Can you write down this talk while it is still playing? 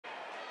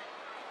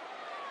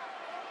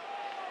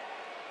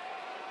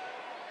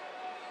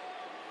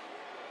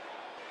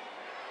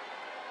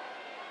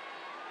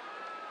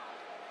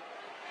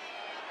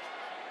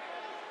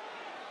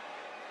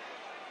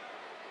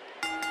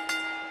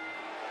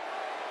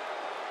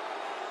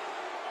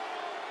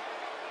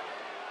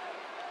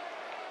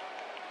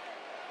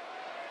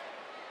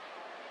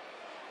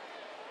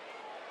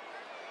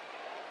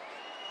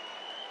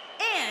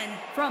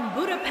from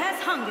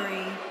Budapest,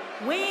 Hungary,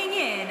 weighing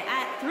in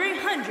at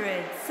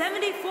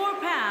 374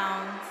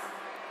 pounds,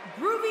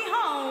 Groovy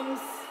Holmes,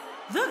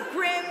 the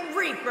Grim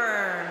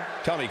Reaper.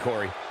 Tell me,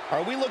 Corey,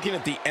 are we looking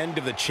at the end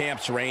of the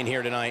champ's reign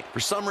here tonight? For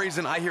some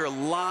reason, I hear a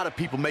lot of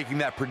people making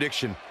that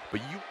prediction,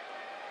 but you...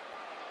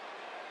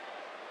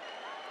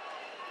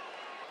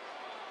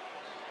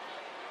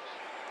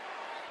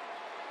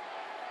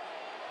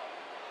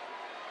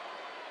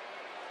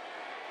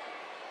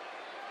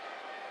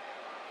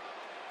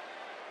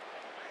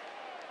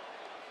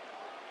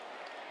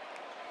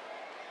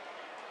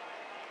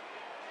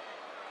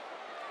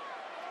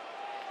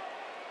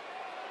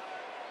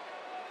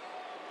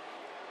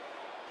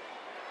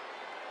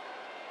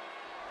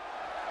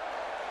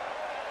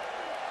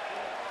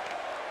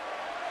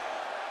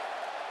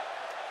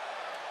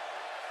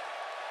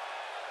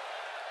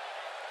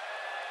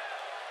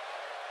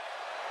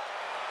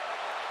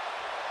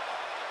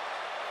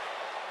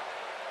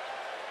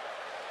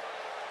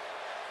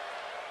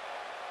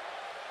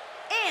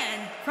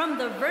 And from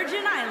the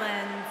Virgin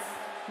Islands,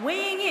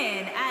 weighing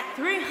in at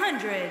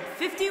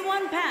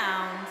 351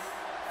 pounds,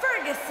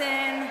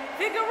 Ferguson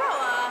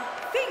Figueroa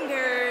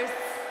Fingers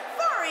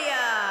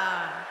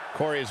Faria.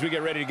 Corey, as we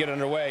get ready to get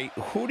underway,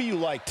 who do you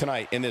like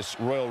tonight in this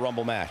Royal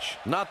Rumble match?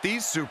 Not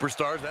these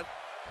superstars.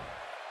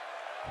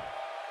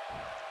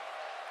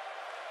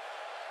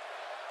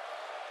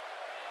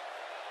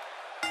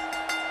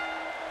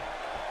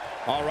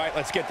 All right,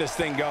 let's get this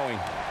thing going.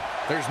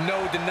 There's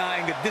no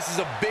denying that this is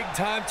a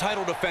big-time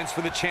title defense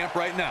for the champ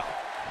right now.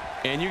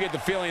 And you get the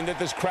feeling that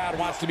this crowd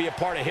wants to be a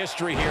part of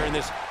history here in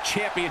this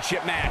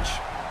championship match.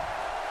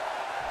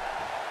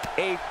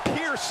 A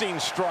piercing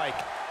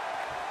strike.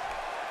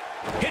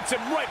 Hits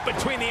him right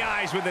between the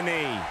eyes with the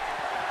knee.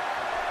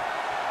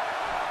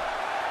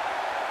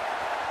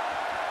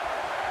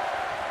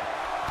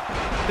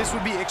 This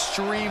would be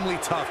extremely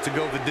tough to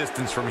go the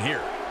distance from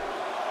here.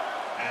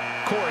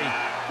 Corey,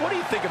 what do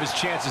you think of his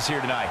chances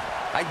here tonight?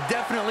 I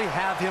definitely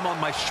have him on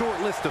my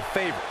short list of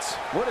favorites.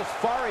 What does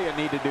Faria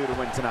need to do to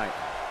win tonight?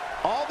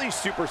 All these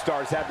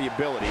superstars have the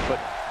ability, but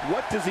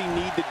what does he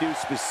need to do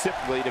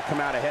specifically to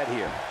come out ahead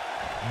here?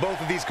 Both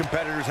of these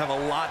competitors have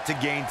a lot to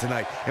gain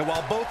tonight, and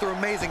while both are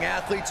amazing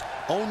athletes,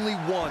 only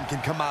one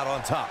can come out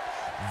on top.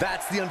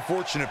 That's the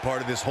unfortunate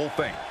part of this whole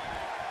thing.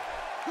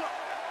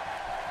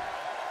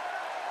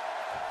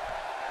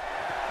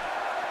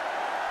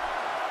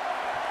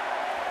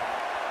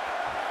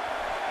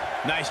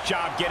 Nice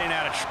job getting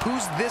out of...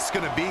 Who's this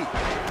gonna be?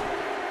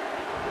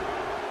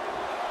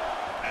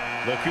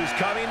 Look who's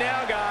coming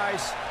now,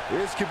 guys.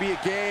 This could be a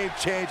game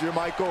changer,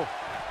 Michael.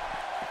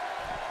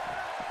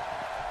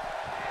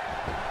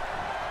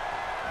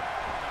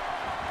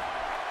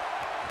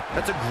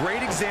 That's a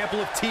great example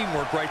of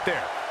teamwork right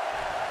there.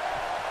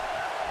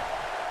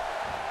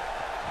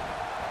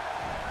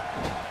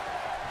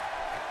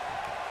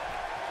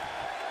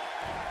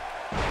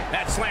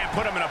 That slam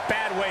put him in a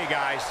bad way,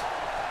 guys.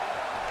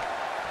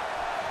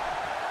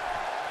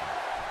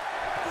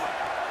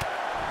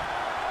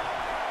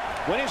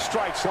 When his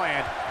strikes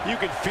land, you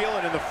can feel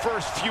it in the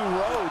first few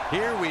rows.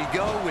 Here we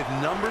go with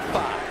number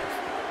 5.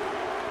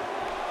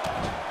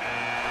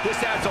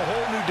 This adds a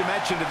whole new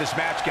dimension to this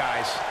match,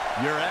 guys.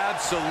 You're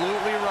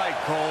absolutely right,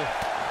 Cole.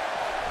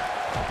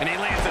 And he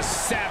lands a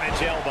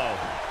savage elbow.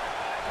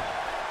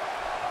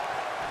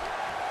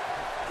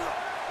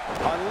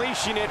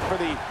 Unleashing it for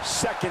the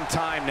second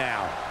time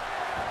now.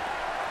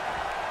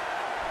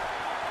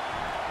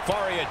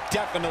 Faria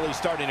definitely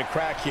starting to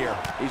crack here.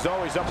 He's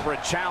always up for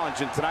a challenge,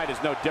 and tonight is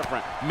no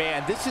different.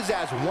 Man, this is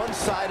as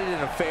one-sided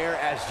an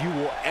affair as you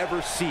will ever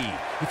see.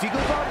 If he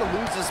goes on to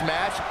lose this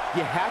match,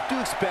 you have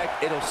to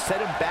expect it'll set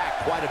him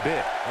back quite a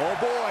bit. Oh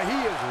boy,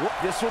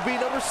 this will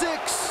be number 6.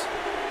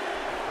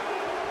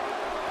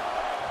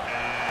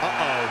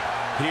 Uh-oh.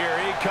 Here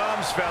he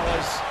comes,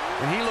 fellas.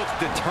 And he looks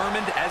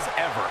determined as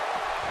ever.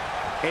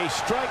 A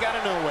strike out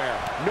of nowhere.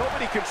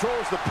 Nobody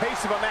controls the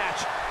pace of a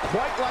match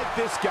quite like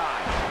this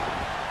guy.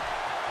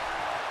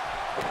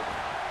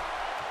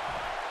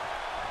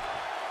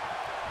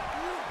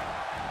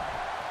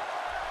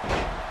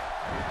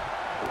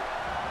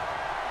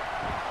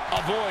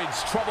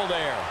 Avoids trouble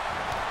there.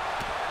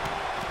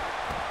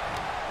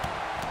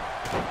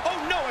 Oh,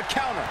 no, a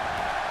counter.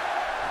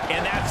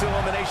 And that's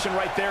elimination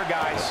right there,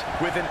 guys.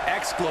 With an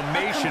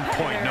exclamation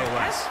point, no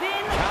less.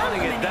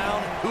 Counting it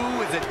down,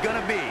 who is it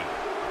gonna be?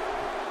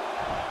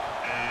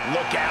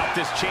 Look out,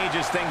 this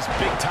changes things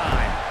big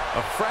time.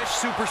 A fresh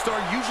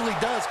superstar usually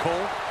does,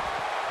 Cole.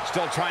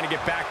 Still trying to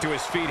get back to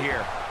his feet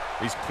here.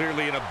 He's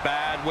clearly in a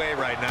bad way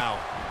right now.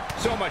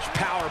 So much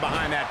power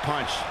behind that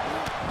punch.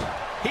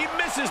 He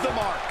misses the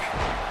mark.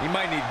 He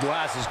might need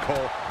glasses,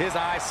 Cole. His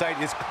eyesight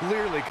is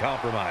clearly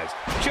compromised.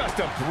 Just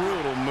a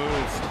brutal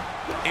move.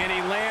 And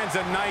he lands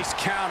a nice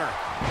counter.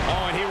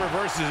 Oh, and he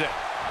reverses it.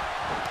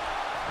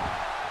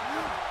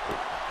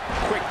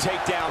 Quick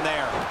takedown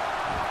there.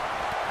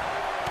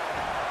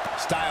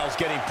 Styles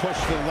getting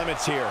pushed to the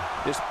limits here.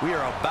 We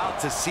are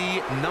about to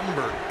see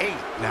number 8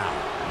 now.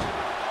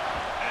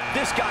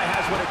 This guy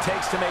has what it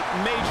takes to make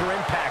major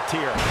impact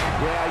here.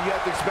 Yeah, you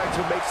have to expect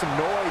him to make some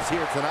noise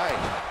here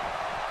tonight.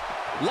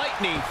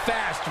 Lightning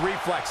fast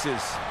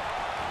reflexes.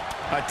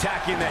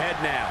 Attacking the head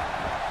now.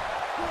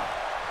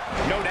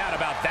 No doubt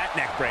about that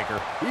neck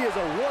breaker. He is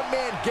a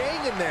one-man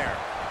gang in there.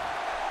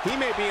 He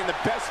may be in the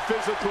best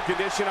physical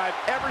condition I've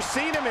ever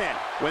seen him in.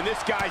 When this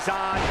guy's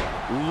on,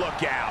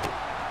 look out.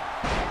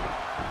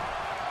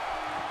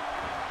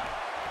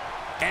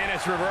 And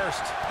it's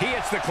reversed. He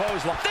hits the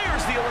clothesline.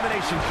 There's the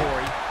elimination,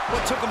 Corey.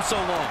 What took him so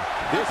long?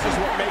 This is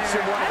what makes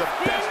him one of the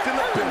best in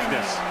the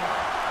business.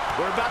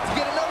 We're about to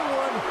get another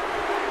one.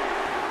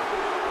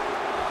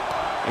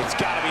 It's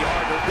got to be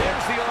harder.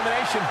 There's the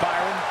elimination,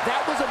 Byron.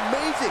 That was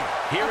amazing.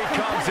 Here he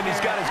comes, and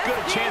he's got as good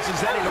a chance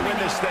as any to win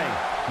this thing.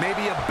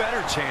 Maybe a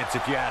better chance,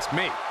 if you ask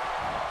me.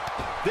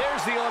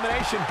 There's the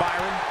elimination,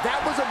 Byron.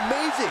 That was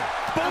amazing.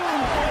 Boom!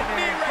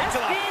 Knee right to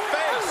the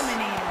face.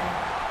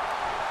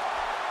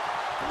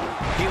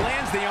 He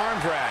lands the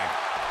arm drag.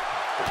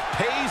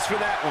 Pays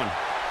for that one.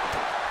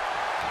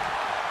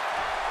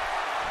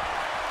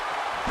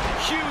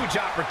 Huge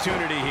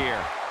opportunity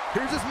here.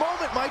 Here's his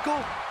moment,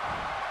 Michael.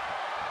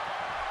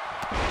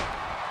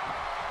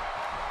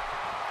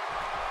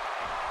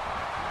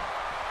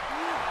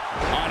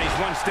 He's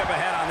one step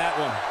ahead on that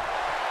one.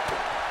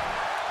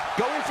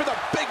 Going for the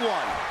big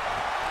one.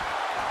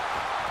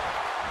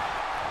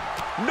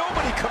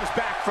 Nobody comes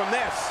back from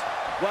this.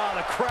 Wow,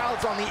 the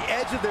crowd's on the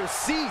edge of their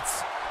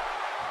seats.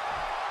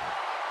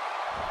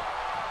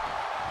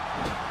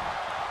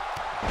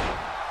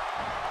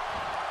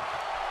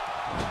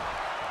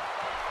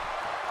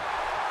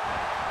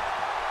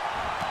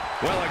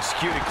 Well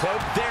executed,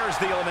 Cloak. There's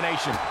the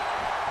elimination.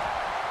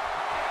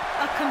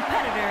 A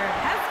competitor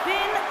has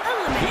been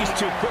eliminated. He's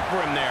too quick for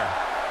him there.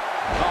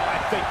 Oh, I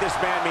think this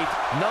man means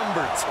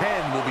Number 10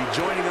 will be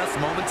joining us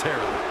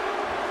momentarily.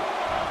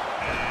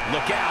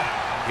 Look out.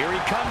 Here he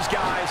comes,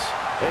 guys.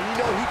 And you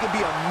know he can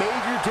be a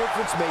major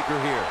difference maker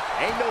here.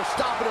 Ain't no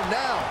stopping him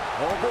now.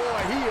 Oh boy,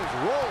 he is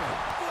rolling.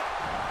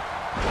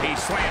 He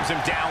slams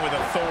him down with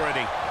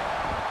authority.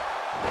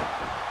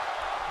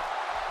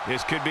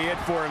 This could be it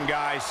for him,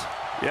 guys.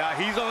 Yeah,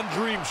 he's on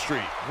Dream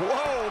Street.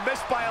 Whoa,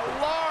 missed by a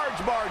large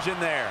margin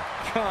there.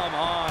 Come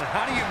on,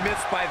 how do you miss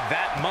by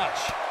that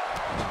much?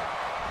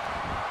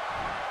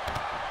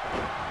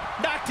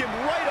 Knocked him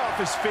right off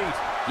his feet.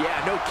 Yeah,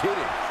 no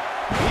kidding.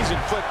 he's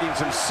inflicting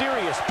some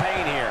serious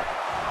pain here.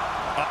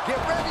 Get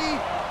ready.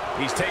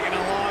 He's taking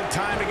a long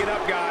time to get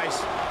up, guys.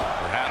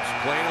 Perhaps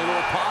playing a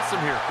little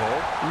possum here,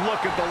 Cole.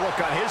 Look at the look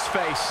on his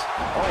face.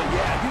 Oh,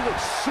 yeah, he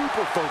looks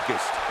super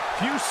focused.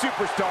 Few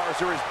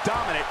superstars are as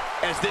dominant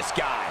as this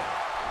guy.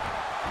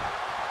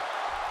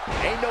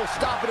 Ain't no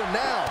stopping him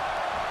now.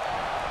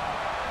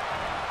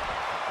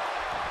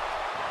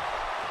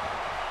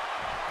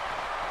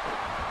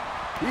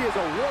 He is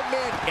a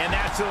one-man. And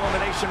that's an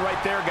elimination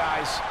right there,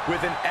 guys.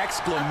 With an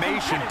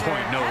exclamation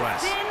point, no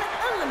less. Been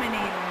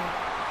eliminated.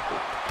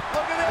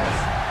 Look at this.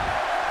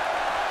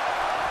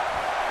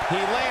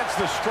 He lands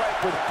the strike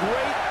with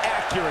great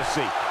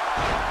accuracy.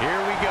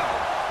 Here we go.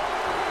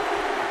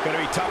 Going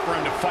to be tough for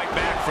him to fight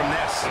back from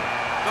this.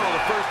 No,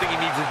 the first thing he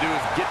needs to do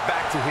is get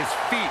back to his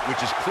feet,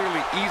 which is clearly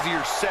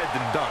easier said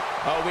than done.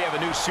 Oh, we have a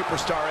new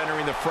superstar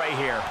entering the fray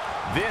here.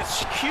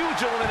 This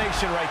huge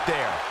elimination right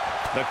there.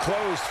 The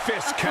closed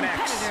fist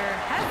connects. A competitor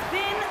has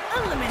been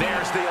eliminated.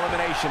 There's the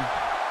elimination.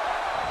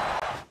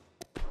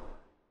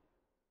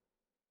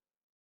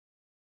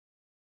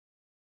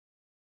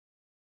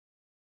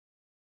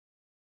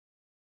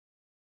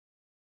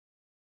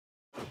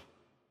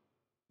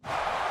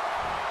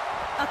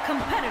 A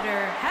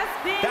competitor has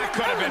been That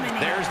could have been.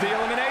 eliminated. There's the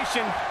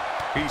elimination.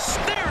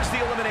 There's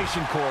the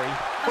elimination, Corey.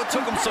 What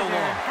took him so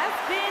long? Has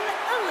been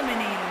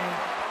eliminated.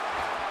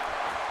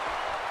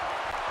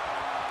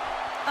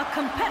 A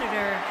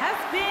competitor has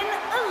been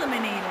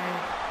eliminated.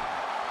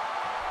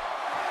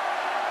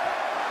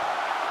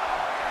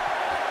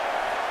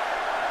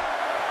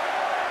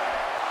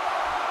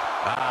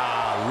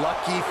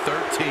 Lucky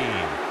 13.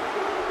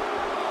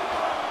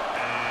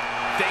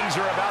 Things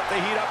are about to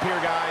heat up here,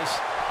 guys.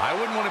 I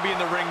wouldn't want to be in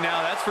the ring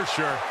now, that's for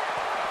sure.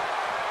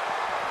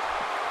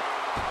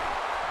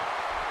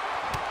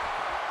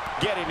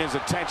 Getting his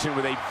attention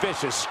with a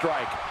vicious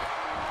strike.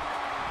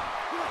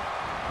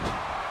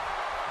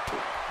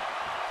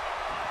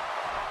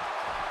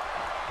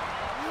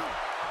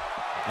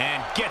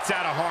 And gets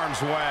out of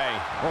harm's way.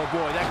 Oh,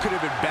 boy, that could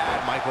have been bad,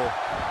 Michael.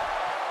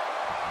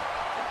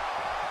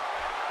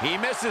 He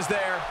misses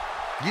there.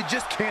 You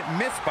just can't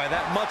miss by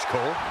that much,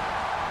 Cole.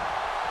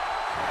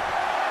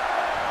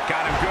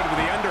 Got him good with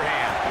the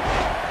underhand.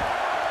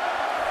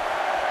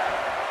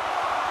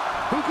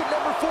 Who could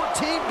number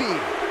 14 be?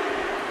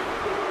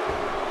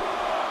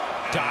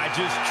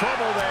 Dodges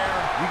trouble there.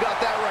 You got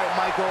that right,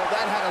 Michael.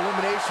 That had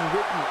elimination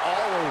written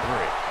all over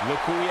it.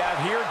 Look who we have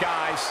here,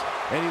 guys.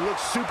 And he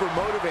looks super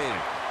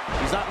motivated.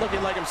 He's not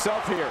looking like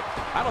himself here.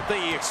 I don't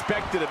think he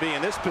expected to be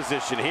in this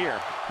position here.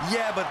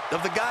 Yeah, but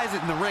of the guys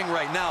in the ring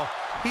right now,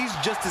 he's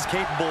just as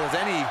capable as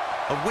any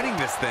of winning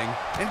this thing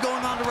and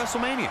going on to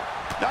WrestleMania.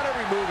 Not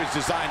every move is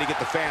designed to get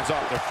the fans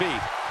off their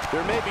feet.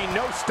 There may be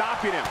no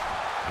stopping him.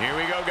 Here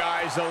we go,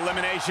 guys.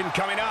 Elimination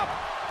coming up.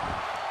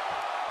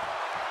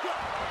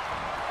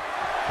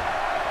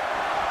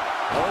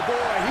 Oh,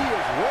 boy, he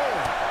is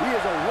rolling. He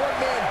is a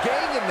one-man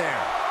gang in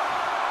there.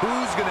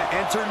 Who's going to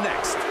enter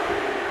next?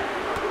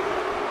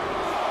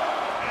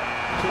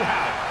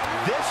 Wow,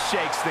 this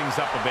shakes things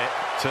up a bit,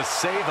 To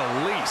say the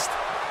least.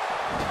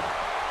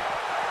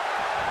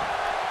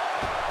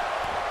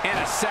 and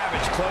a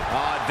savage clip.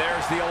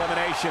 There's the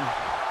elimination.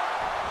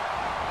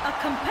 A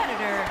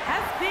competitor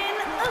has been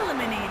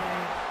eliminated.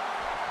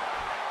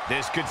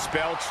 This could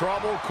spell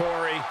trouble,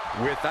 Corey.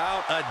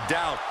 Without a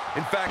doubt.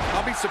 In fact,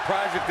 I'll be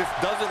surprised if this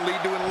doesn't lead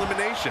to an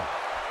elimination.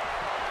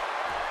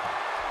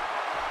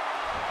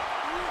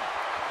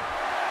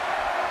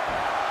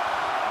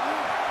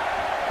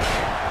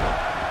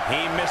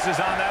 He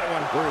misses on that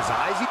one. Where his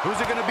eyes? Who's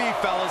it going to be,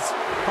 fellas?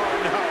 Oh,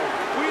 no.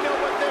 We know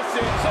what this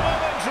is.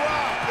 Samoan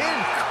drop.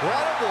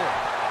 Incredible.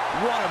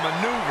 What a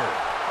maneuver.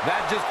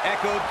 That just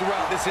echoed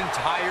throughout this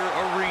entire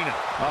arena.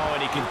 Oh,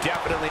 and he can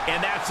definitely,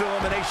 and that's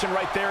elimination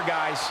right there,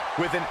 guys.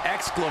 With an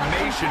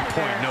exclamation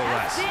point, no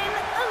less. Has been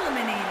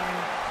eliminated.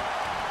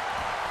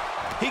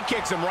 He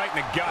kicks him right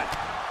in the gut.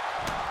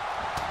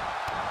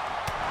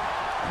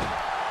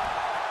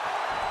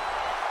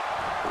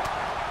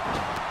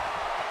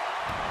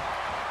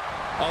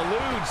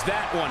 Eludes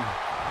that one.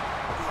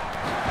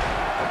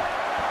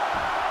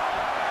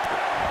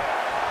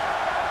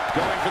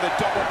 Going for the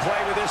double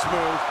play with this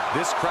move.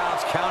 This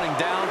crowd's counting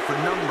down for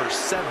number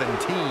 17.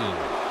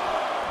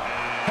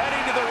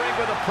 Heading to the ring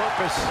with a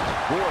purpose.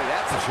 Boy,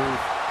 that's the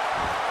truth.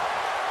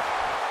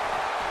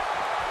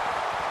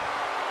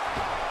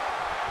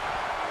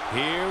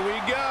 Here we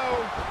go.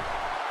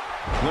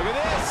 Look at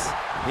this.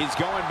 He's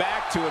going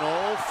back to an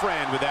old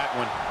friend with that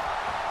one.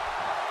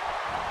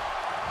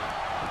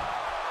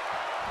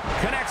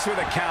 Connects with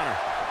a counter.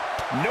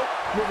 Nope,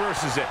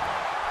 reverses it.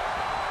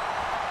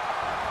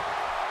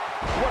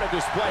 What a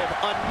display of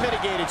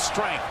unmitigated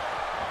strength.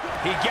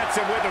 He gets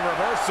him with a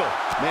reversal.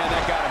 Man,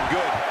 that got him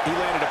good. He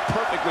landed a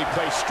perfectly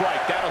placed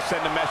strike. That'll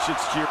send a message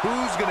to you.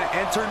 Who's going to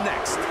enter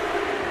next?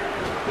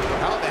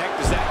 How the heck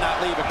does that not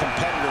leave a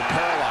competitor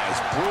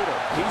paralyzed? Brutal.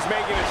 He's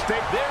making a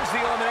stick. There's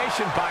the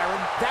elimination,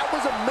 Byron. That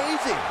was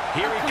amazing.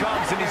 Here he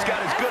comes, and he's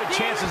got as good a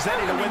chance as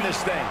any to win this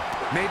thing.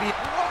 Maybe.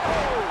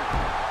 Whoa!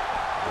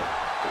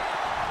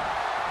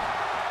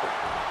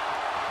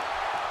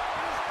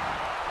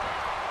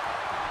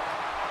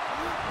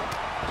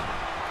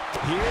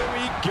 Here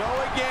we go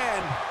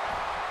again.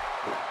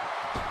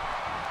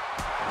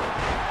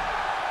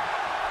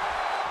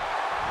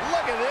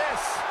 Look at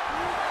this.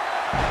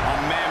 A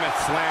mammoth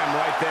slam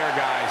right there,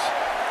 guys.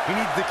 He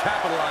needs to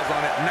capitalize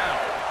on it now.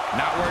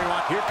 Not where he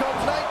wants. Here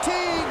comes 19.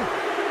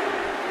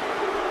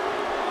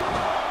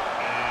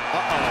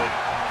 Uh-oh.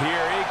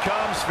 Here he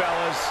comes,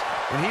 fellas.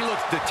 And he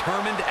looks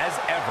determined as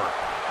ever.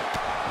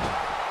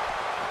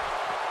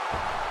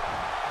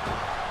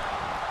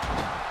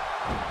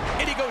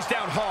 And he goes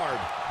down hard.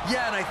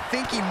 Yeah, and I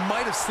think he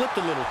might have slipped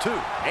a little, too.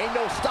 Ain't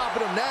no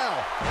stopping him now.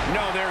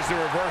 No, there's the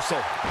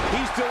reversal.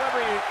 He's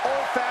delivering an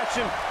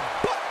old-fashioned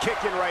butt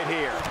kicking right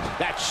here.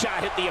 That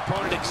shot hit the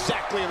opponent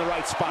exactly in the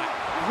right spot.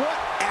 What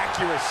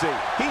accuracy.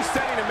 He's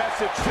sending a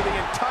message to the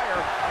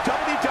entire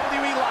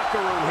WWE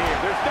locker room here.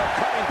 There's no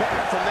coming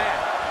back from that.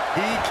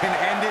 He can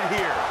end it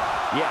here.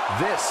 Yeah.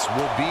 This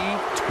will be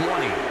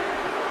 20.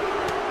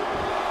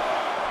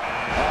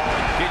 Oh,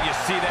 did you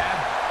see that?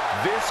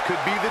 This could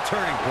be the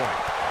turning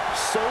point.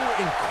 So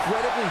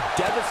incredibly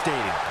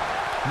devastating.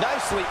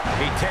 Nicely.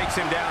 He takes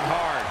him down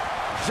hard.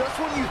 Just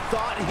when you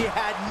thought he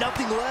had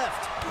nothing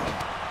left.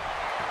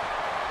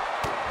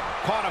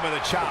 Caught him with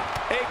a chop.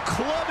 A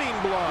clubbing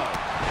blow.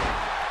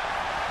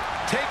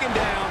 Taken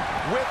down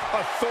with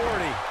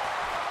authority.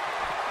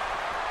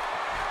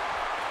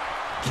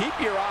 Keep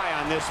your eye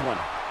on this one.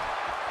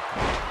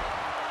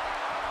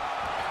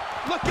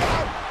 Look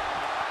out!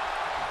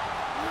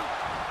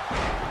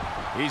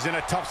 He's in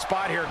a tough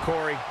spot here,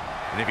 Corey.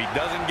 And if he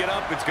doesn't get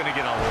up, it's going to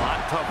get a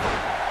lot tougher.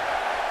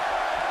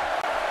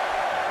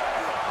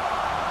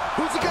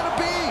 Who's it going to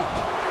be?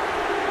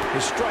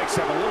 His strikes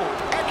have a little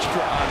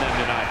extra on them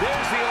tonight.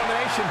 There's the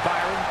elimination,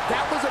 Byron.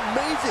 That was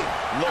amazing.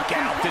 Look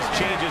out, this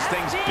changes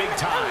things big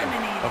time.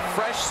 A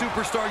fresh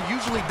superstar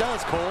usually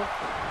does, Cole.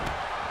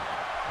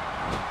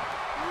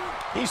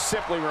 He's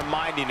simply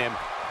reminding him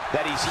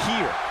that he's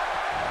here.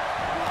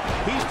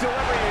 He's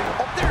delivering.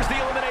 Oh, there's the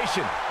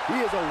elimination. He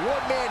is a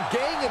one-man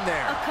gang in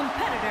there. A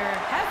competitor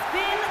has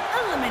been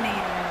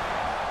eliminated.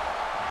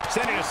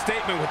 Sending a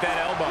statement with that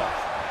elbow.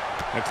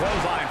 The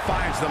clothesline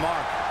finds the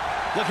mark.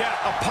 Look out,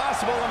 a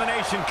possible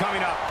elimination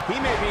coming up. He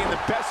may be in the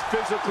best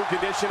physical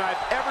condition I've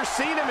ever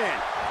seen him in.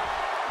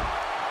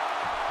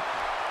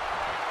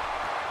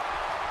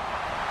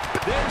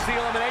 There's the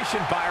elimination,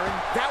 Byron.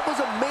 That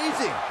was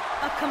amazing.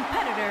 A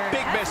competitor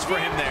Big has miss for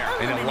him been there.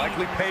 And he'll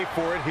likely eliminated. pay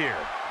for it here.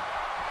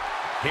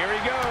 Here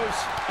he goes.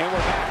 And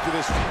we're back to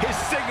this, his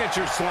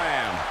signature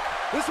slam.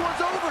 This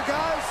one's over,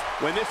 guys.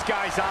 When this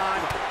guy's on,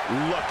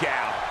 look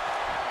out.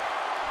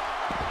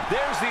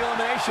 There's the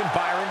elimination,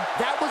 Byron.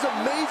 That was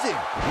amazing.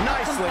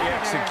 Nicely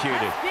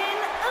executed. Has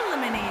been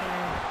eliminated.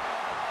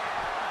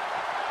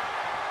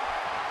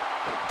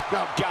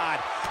 Oh, God,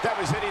 that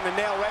was hitting the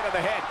nail right on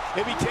the head.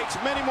 If he takes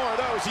many more of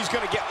those, he's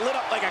going to get lit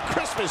up like a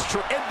Christmas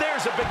tree. And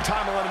there's a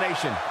big-time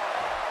elimination.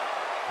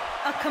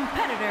 A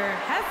competitor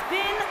has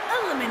been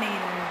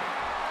eliminated.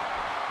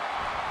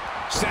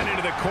 Sent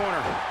into the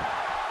corner.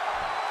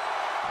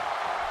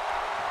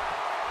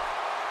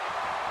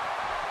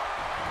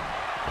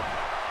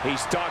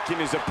 He's stalking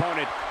his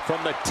opponent from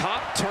the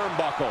top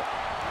turnbuckle.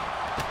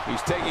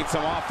 He's taking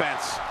some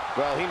offense.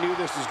 Well, he knew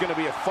this was going to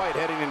be a fight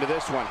heading into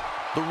this one.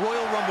 The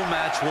Royal Rumble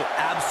match will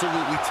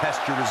absolutely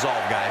test your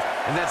resolve, guys,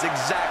 and that's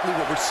exactly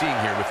what we're seeing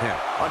here with him.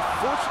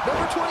 Unfortunate,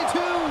 number 22.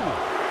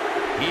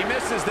 He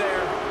misses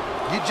there.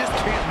 You just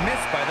can't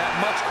miss by that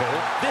much,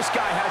 Cole. This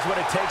guy has what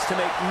it takes to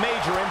make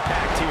major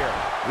impact here.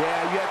 Yeah,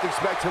 you have to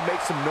expect to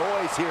make some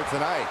noise here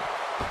tonight.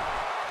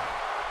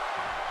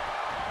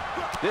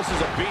 This is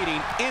a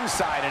beating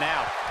inside and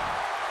out.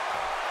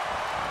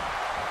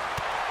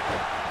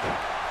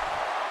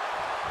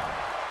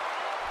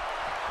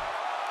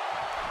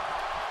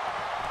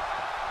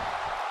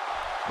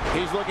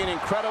 He's looking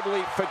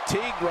incredibly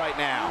fatigued right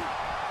now.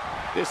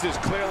 This is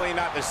clearly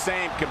not the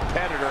same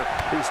competitor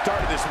who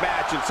started this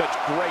match in such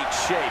great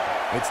shape.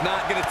 It's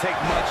not going to take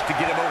much to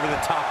get him over the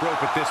top rope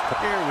at this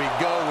point. Here we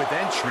go with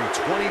entry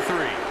 23.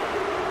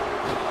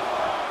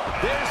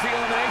 There's the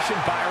elimination,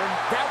 Byron.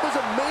 That was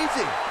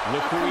amazing.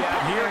 Look who we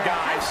have here,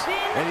 guys.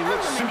 And he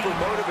looks super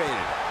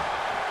motivated.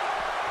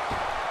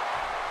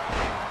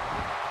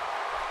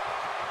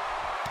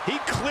 He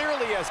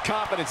clearly has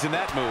confidence in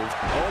that move.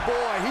 Oh,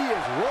 boy, he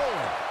is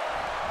rolling.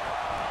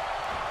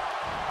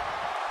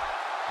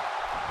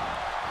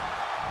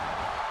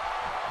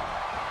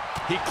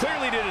 He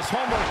clearly did his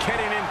homework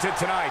heading into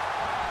tonight.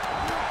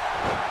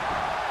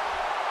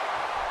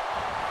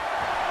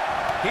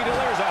 He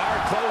delivers a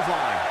hard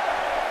clothesline.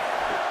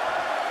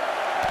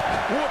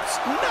 Whoops,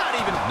 not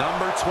even.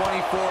 Number 24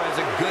 has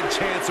a good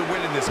chance of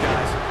winning this,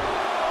 guys.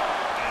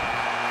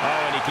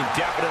 Oh, and he can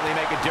definitely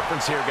make a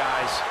difference here,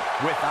 guys.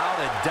 Without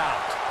a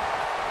doubt.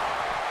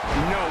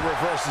 No,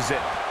 reverses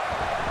it.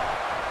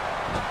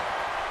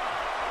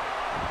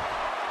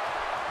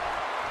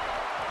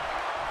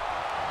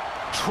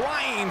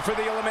 Trying for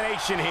the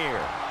elimination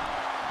here.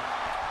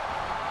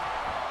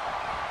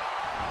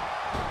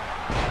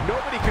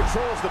 Nobody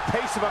controls the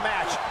pace of a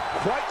match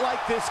quite like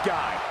this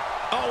guy.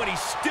 Oh, and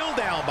he's still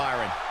down,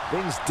 Byron.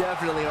 Things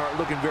definitely aren't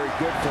looking very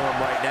good for him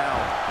right now.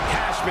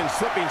 Cashman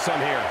slipping some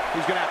here.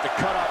 He's going to have to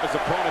cut off his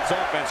opponent's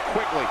offense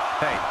quickly.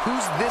 Hey,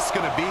 who's this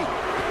going to be?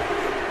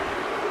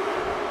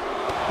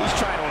 He's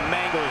trying to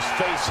mangle his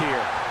face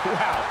here.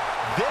 Wow,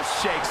 this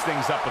shakes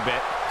things up a bit.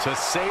 To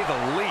say the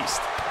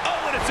least. Oh,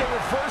 and it's a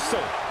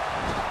reversal.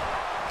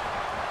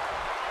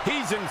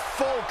 He's in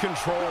full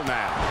control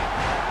now.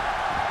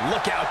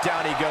 Look out,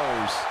 down he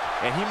goes.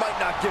 And he might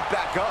not get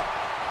back up.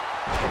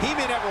 He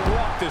may never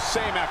walk the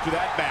same after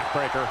that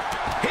backbreaker.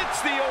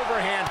 Hits the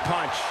overhand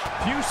punch.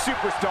 Few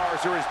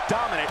superstars are as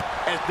dominant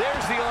as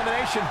there's the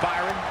elimination,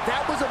 Byron.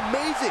 That was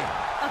amazing.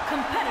 A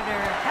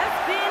competitor has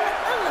been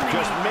eliminated.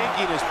 Just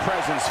making his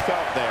presence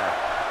felt there.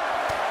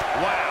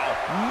 Wow,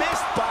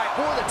 missed by...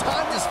 Boy, the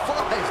time just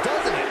flies,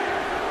 doesn't it?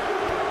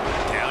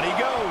 Down he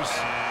goes.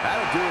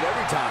 That'll do it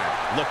every time.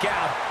 Look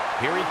out.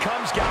 Here he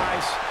comes,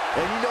 guys.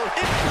 And you know,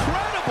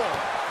 Incredible!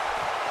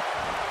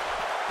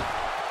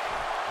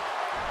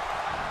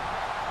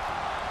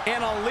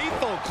 And a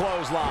lethal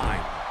clothesline.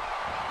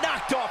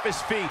 Knocked off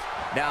his feet.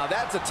 now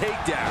that's a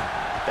takedown.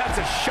 That's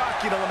a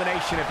shocking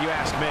elimination, if you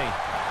ask me.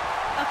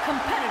 A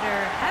competitor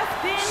has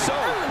been So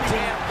eliminated.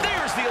 damn.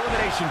 There's the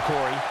elimination,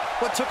 Corey.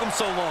 What took him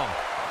so long?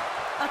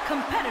 A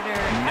competitor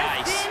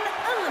Nice. has been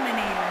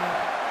eliminated.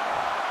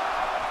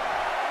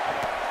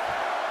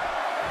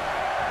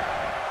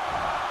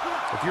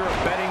 If you're a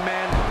betting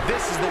man,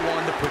 this is the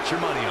one to put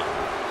your money on.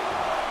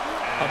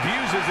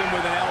 Abuses him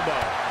with an elbow.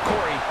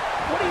 Corey,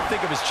 what do you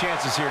think of his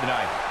chances here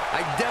tonight?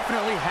 I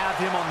definitely have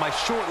him on my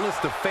short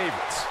list of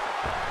favorites.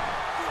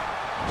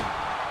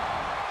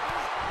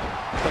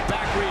 The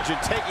back region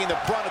taking the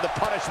brunt of the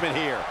punishment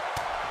here.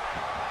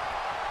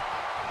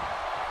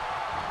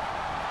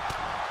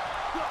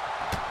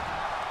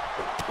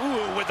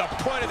 Ooh, with the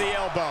point of the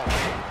elbow.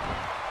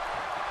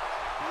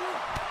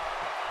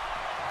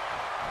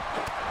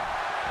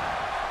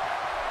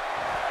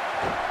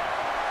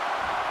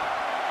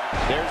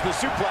 There's the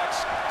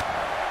suplex.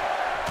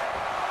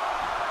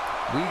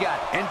 We got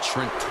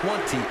entrant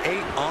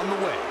 28 on the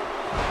way.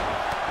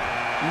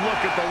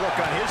 Look at the look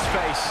on his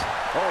face.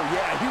 Oh,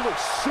 yeah, he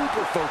looks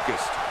super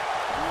focused.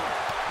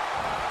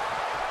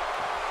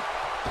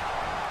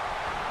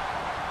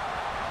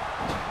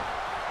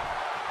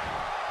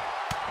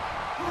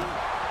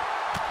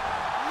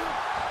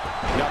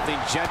 Nothing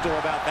gentle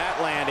about that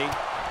landing.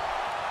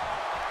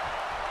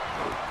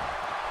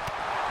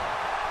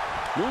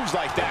 Moves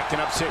like that can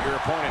upset your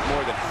opponent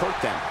more than hurt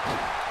them.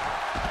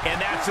 And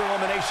that's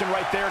elimination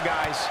right there,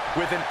 guys.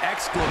 With an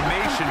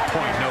exclamation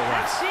point, no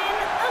less. Has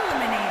been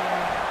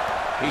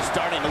eliminated. He's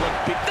starting to look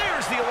big.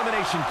 There's the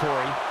elimination,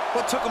 Corey.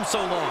 What took him so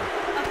long?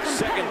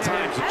 Second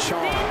time's a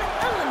charm.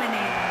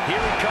 Here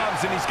he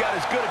comes, and he's got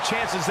as good a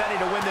chance as any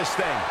to win this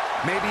thing.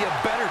 Maybe a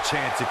better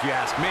chance, if you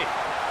ask me.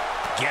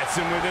 Gets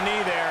him with a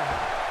knee there.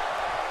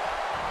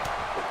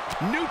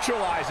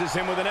 Neutralizes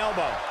him with an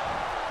elbow.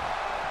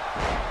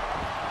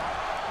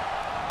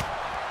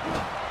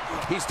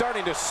 He's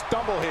starting to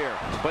stumble here,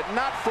 but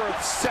not for a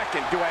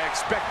second do I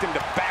expect him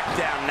to back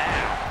down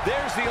now.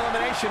 There's the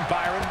elimination,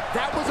 Byron.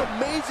 That was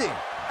amazing.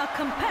 A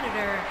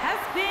competitor has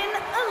been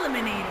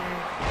eliminated.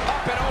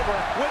 Up and over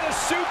with a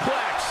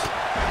suplex.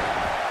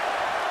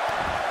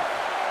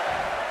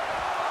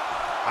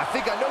 I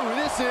think I know who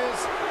this is.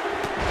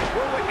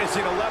 We're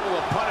witnessing a level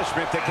of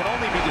punishment that can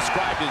only be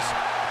described as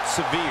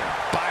severe.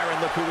 Byron,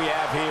 look who we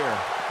have here.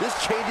 This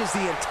changes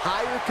the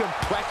entire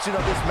complexion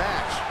of this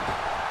match.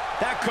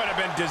 That could have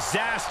been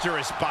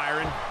disastrous,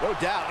 Byron. No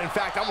doubt. In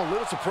fact, I'm a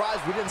little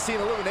surprised we didn't see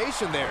an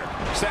elimination there.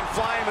 Sent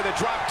flying with a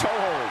drop toe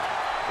hold.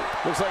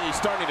 Looks like he's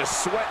starting to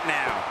sweat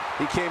now.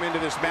 He came into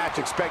this match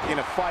expecting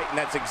a fight, and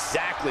that's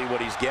exactly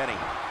what he's getting.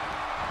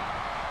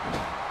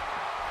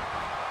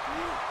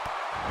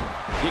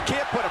 You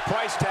can't put a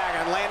price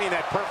tag on landing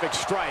that perfect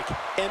strike,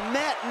 and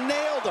that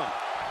nailed him.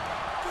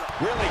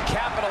 Really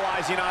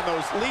capitalizing on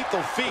those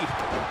lethal feet.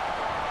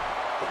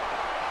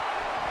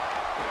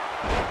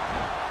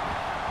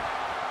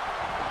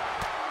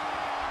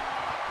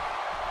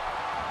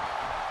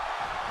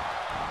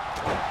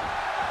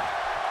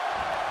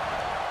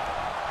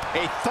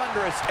 A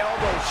thunderous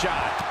elbow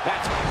shot.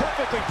 That's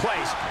perfectly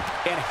placed.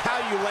 And how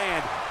you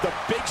land the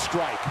big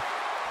strike.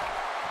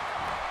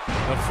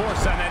 The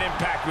force on that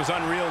impact was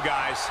unreal,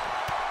 guys.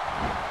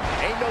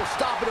 Ain't no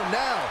stopping him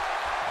now.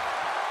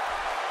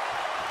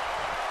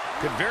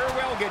 Could very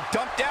well get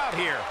dumped out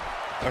here.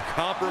 A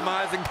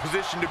compromising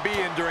position to be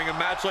in during a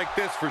match like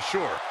this, for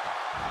sure.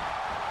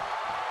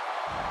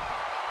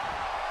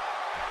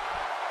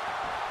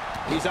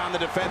 He's on the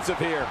defensive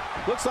here.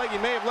 Looks like he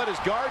may have let his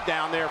guard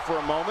down there for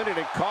a moment, and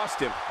it cost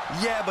him.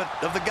 Yeah, but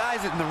of the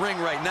guys in the ring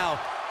right now,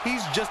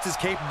 he's just as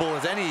capable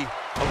as any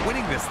of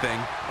winning this thing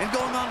and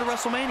going on to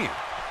WrestleMania.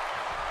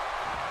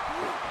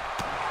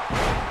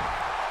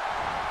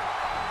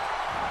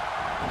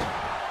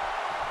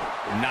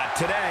 Not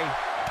today.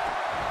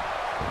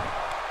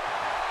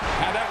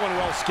 Had that one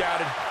well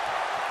scouted.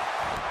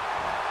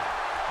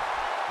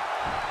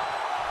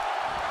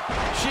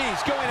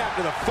 She's going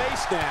after the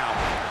face now.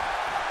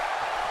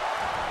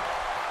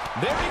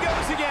 There he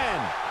goes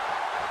again.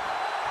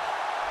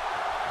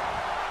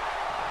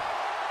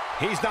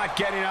 He's not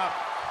getting up.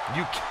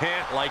 You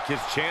can't like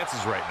his chances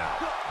right now.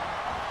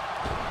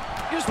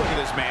 Just look at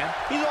this man.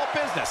 He's all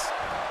business.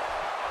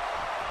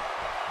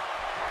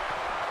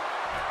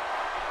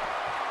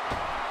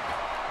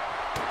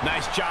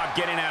 Nice job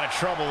getting out of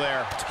trouble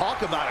there.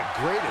 Talk about a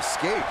great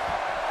escape.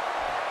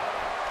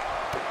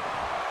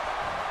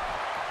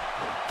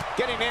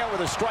 Getting nailed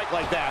with a strike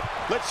like that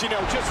lets you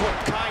know just what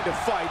kind of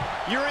fight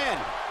you're in.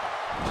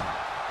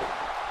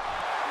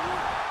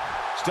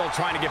 Still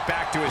trying to get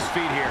back to his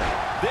feet here.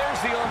 There's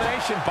the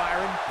elimination,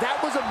 Byron. That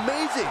was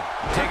amazing.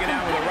 Taken out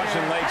with a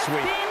Russian leg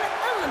sweep.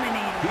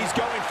 He's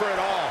going for it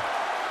all.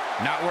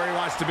 Not where he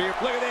wants to be.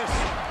 Look at this.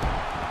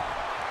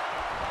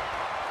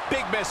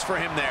 Big miss for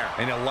him there.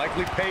 And he'll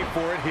likely pay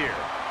for it here.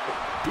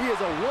 He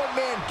is a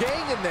one-man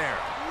gang in there.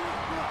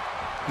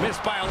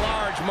 Missed by a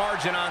large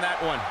margin on that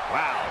one.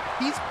 Wow,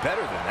 he's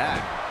better than that.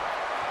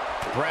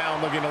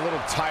 Brown looking a little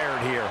tired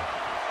here.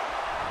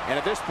 And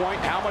at this point,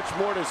 how much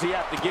more does he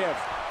have to give?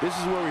 This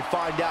is where we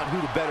find out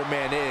who the better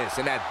man is.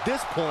 And at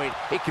this point,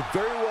 it could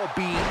very well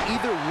be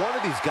either one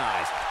of these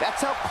guys.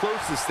 That's how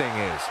close this thing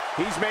is.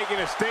 He's making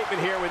a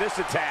statement here with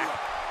this attack.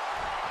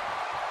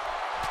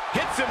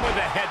 Hits him with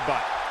a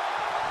headbutt.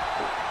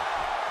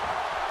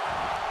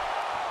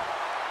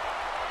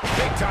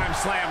 Big time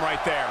slam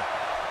right there.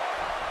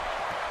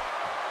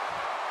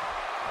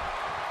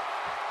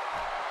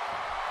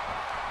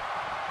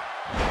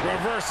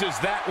 Reverses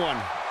that one.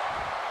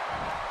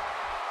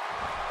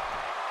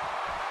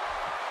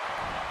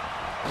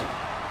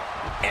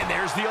 And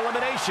there's the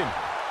elimination.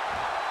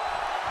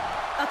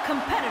 A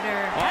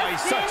competitor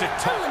he's such a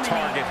tough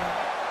target.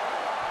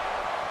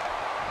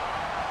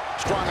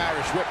 Strong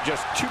Irish whip,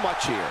 just too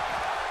much here.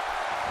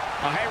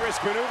 A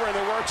high-risk maneuver in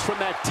the works from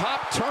that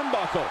top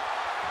turnbuckle.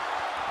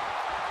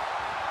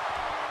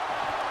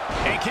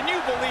 And can you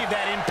believe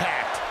that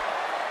impact?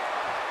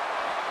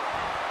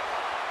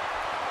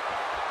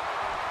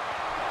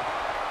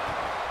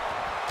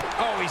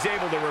 Oh, he's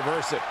able to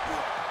reverse it.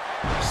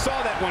 Saw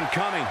that one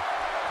coming.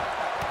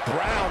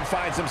 Brown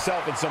finds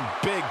himself in some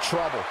big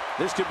trouble.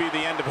 This could be the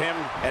end of him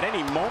at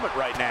any moment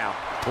right now.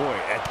 Boy,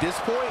 at this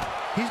point,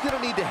 he's going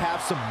to need to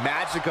have some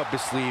magic up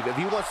his sleeve if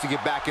he wants to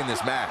get back in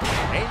this match.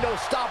 Ain't no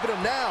stopping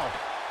him now.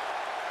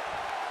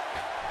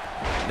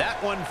 That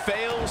one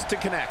fails to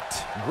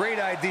connect. Great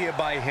idea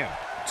by him.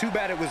 Too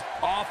bad it was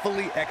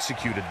awfully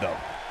executed, though.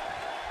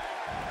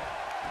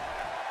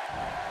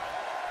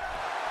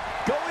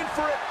 Going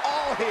for it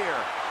all here.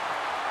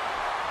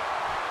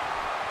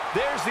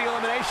 There's the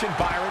elimination,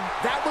 Byron.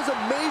 That was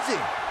amazing.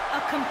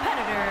 A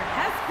competitor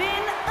has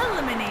been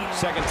eliminated.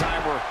 Second time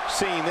we're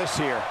seeing this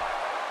here.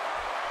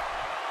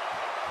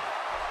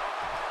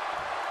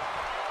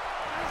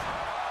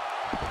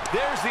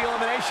 There's the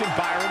elimination,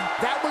 Byron.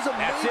 That was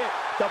amazing. That's it.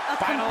 The A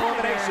final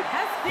competitor elimination.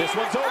 has been This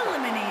one's over.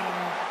 eliminated.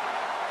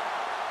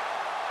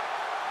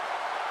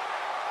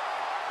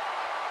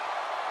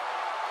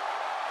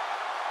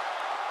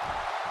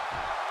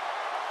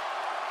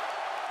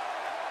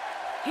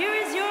 Here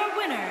is your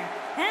winner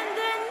and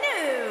the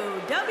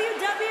new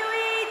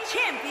WWE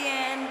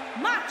Champion,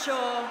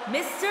 Macho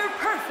Mr.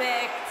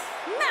 Perfect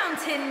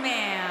Mountain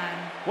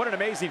Man. What an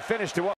amazing finish to what